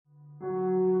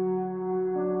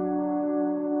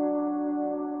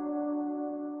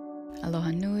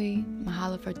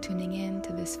for tuning in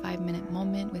to this 5-minute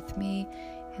moment with me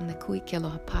in the Ku'iki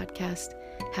Aloha podcast.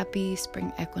 Happy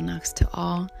spring equinox to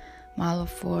all. Mahalo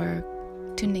for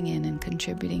tuning in and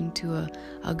contributing to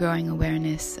a growing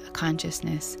awareness, a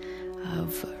consciousness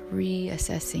of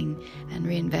reassessing and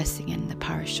reinvesting in the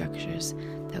power structures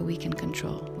that we can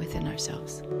control within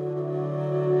ourselves.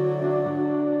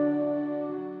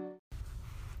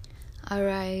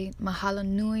 Alright, mahalo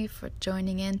nui for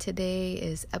joining in. Today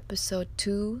is episode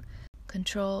 2,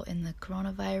 Control in the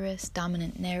Coronavirus,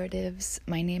 Dominant Narratives.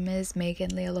 My name is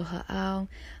Megan Lealoha.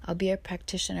 I'll be a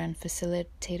practitioner and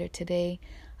facilitator today.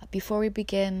 Before we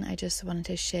begin, I just wanted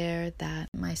to share that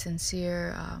my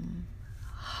sincere,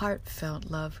 heartfelt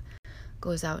love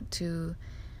goes out to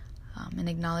an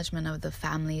acknowledgement of the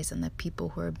families and the people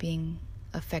who are being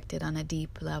affected on a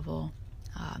deep level.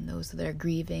 Those that are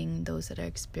grieving, those that are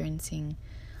experiencing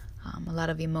a lot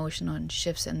of emotional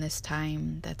shifts in this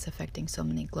time that's affecting so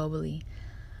many globally.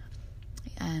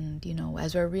 And,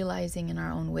 as we're realizing in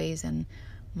our own ways, and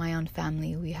my own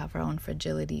family, we have our own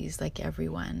fragilities like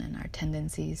everyone, and our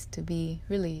tendencies to be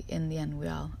really, in the end, we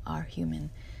all are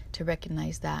human. To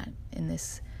recognize that in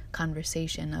this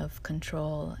conversation of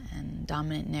control and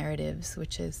dominant narratives,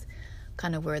 which is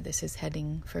kind of where this is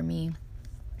heading for me.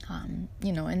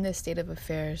 In this state of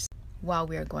affairs, while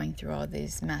we are going through all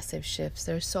these massive shifts,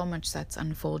 there's so much that's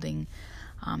unfolding.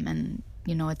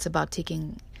 It's about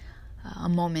taking a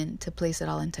moment to place it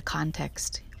all into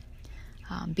context.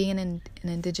 Being an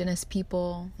indigenous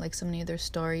people, like so many of their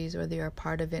stories, whether you're a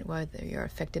part of it, whether you're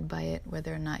affected by it,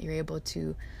 whether or not you're able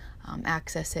to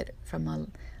access it from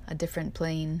a different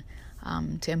plane,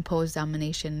 to impose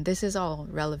domination, this is all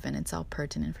relevant. It's all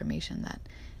pertinent information that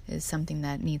is something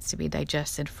that needs to be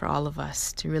digested for all of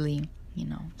us to really,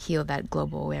 heal that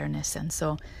global awareness. And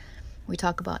so we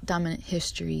talk about dominant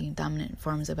history, dominant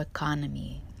forms of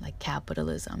economy, like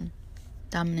capitalism,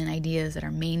 dominant ideas that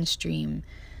are mainstream,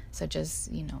 such as,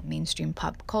 mainstream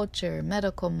pop culture,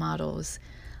 medical models.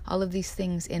 All of these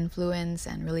things influence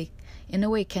and really, in a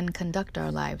way, can conduct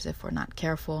our lives if we're not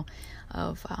careful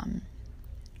of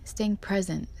staying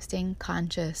present, staying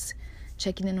conscious,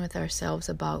 checking in with ourselves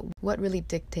about what really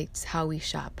dictates how we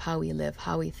shop, how we live,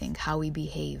 how we think, how we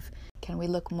behave. Can we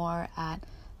look more at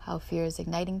how fear is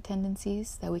igniting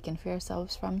tendencies that we can free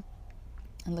ourselves from,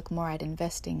 and look more at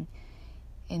investing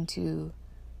into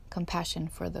compassion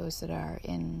for those that are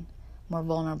in more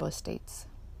vulnerable states,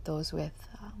 those with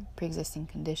pre-existing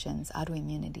conditions,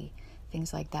 autoimmunity,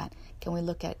 things like that? Can we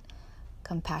look at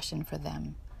compassion for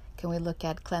them? Can we look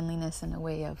at cleanliness in a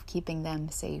way of keeping them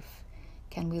safe?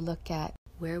 Can we look at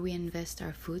where we invest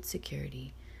our food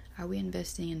security? Are we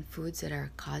investing in foods that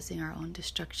are causing our own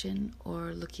destruction,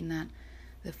 or looking at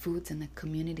the foods and the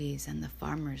communities and the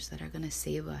farmers that are going to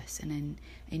save us, and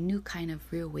a new kind of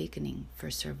reawakening for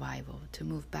survival, to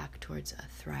move back towards a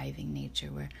thriving nature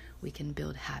where we can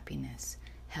build happiness,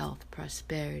 health,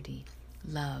 prosperity,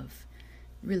 love,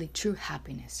 really true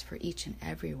happiness for each and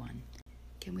everyone?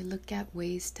 Can we look at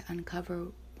ways to uncover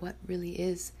what really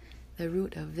is the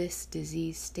root of this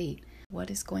disease state? What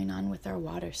is going on with our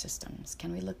water systems?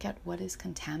 Can we look at what is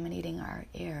contaminating our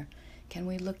air? Can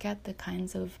we look at the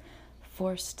kinds of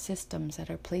forced systems that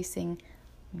are placing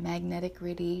magnetic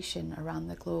radiation around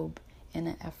the globe in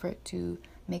an effort to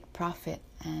make profit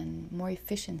and more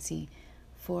efficiency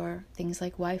for things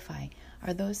like Wi-Fi?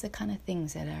 Are those the kind of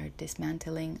things that are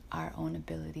dismantling our own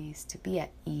abilities to be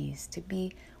at ease, to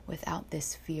be without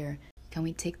this fear? Can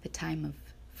we take the time of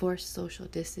forced social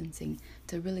distancing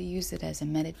to really use it as a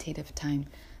meditative time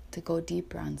to go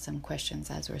deeper on some questions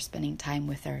as we're spending time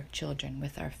with our children,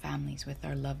 with our families, with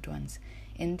our loved ones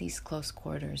in these close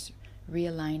quarters,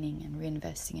 realigning and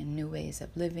reinvesting in new ways of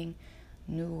living,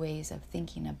 new ways of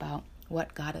thinking about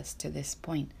what got us to this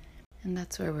point? And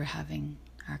that's where we're having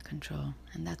our control,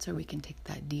 and that's where we can take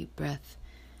that deep breath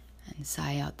and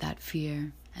sigh out that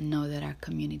fear and know that our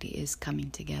community is coming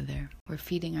together. We're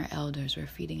feeding our elders, we're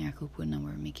feeding our kupuna,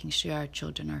 we're making sure our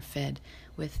children are fed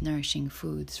with nourishing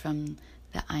foods from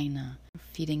the Aina. We're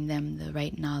feeding them the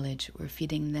right knowledge, we're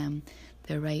feeding them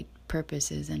the right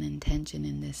purposes and intention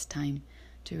in this time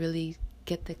to really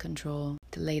get the control,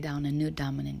 to lay down a new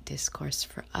dominant discourse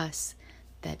for us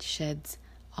that sheds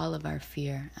all of our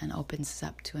fear and opens us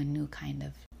up to a new kind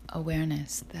of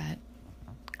awareness that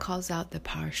calls out the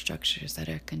power structures that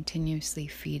are continuously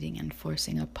feeding and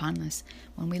forcing upon us.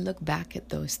 When we look back at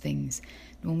those things,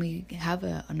 when we have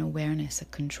an awareness, a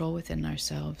control within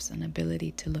ourselves, an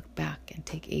ability to look back and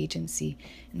take agency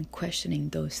in questioning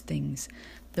those things,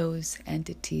 those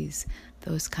entities,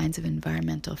 those kinds of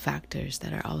environmental factors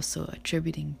that are also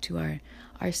attributing to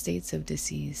our states of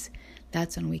disease,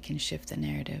 that's when we can shift the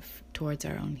narrative towards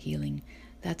our own healing,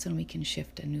 that's when we can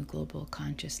shift a new global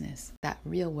consciousness, that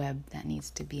real web that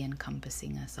needs to be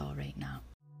encompassing us all right now.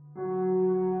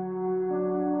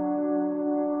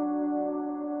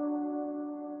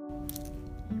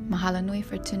 Mahalo nui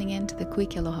for tuning in to the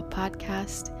Kuiki Aloha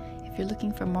podcast. If you're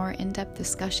looking for more in-depth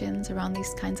discussions around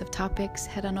these kinds of topics,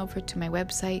 head on over to my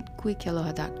website,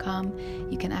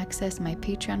 kuikialoha.com. You can access my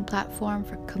Patreon platform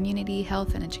for community,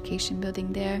 health, and education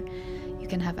building there. You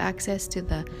can have access to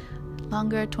the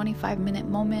longer 25-minute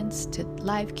moments, to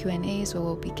live Q&As where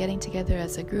we'll be getting together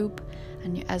as a group,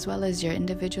 and as well as your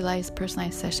individualized,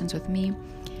 personalized sessions with me,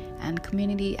 and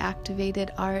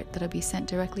community-activated art that'll be sent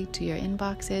directly to your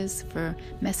inboxes for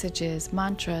messages,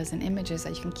 mantras, and images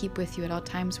that you can keep with you at all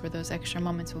times for those extra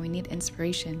moments when we need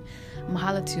inspiration.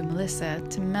 Mahalo to Melissa,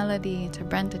 to Melody, to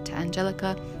Brenda, to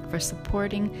Angelica for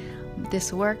supporting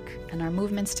this work and our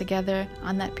movements together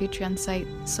on that Patreon site.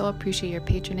 So appreciate your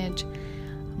patronage.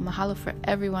 Mahalo for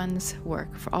everyone's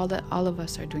work, for all that all of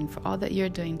us are doing, for all that you're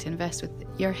doing to invest with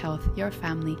your health, your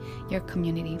family, your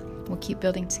community. We'll keep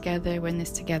building together. We're in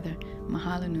this together.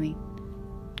 Mahalo nui.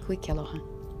 Kuiki aloha.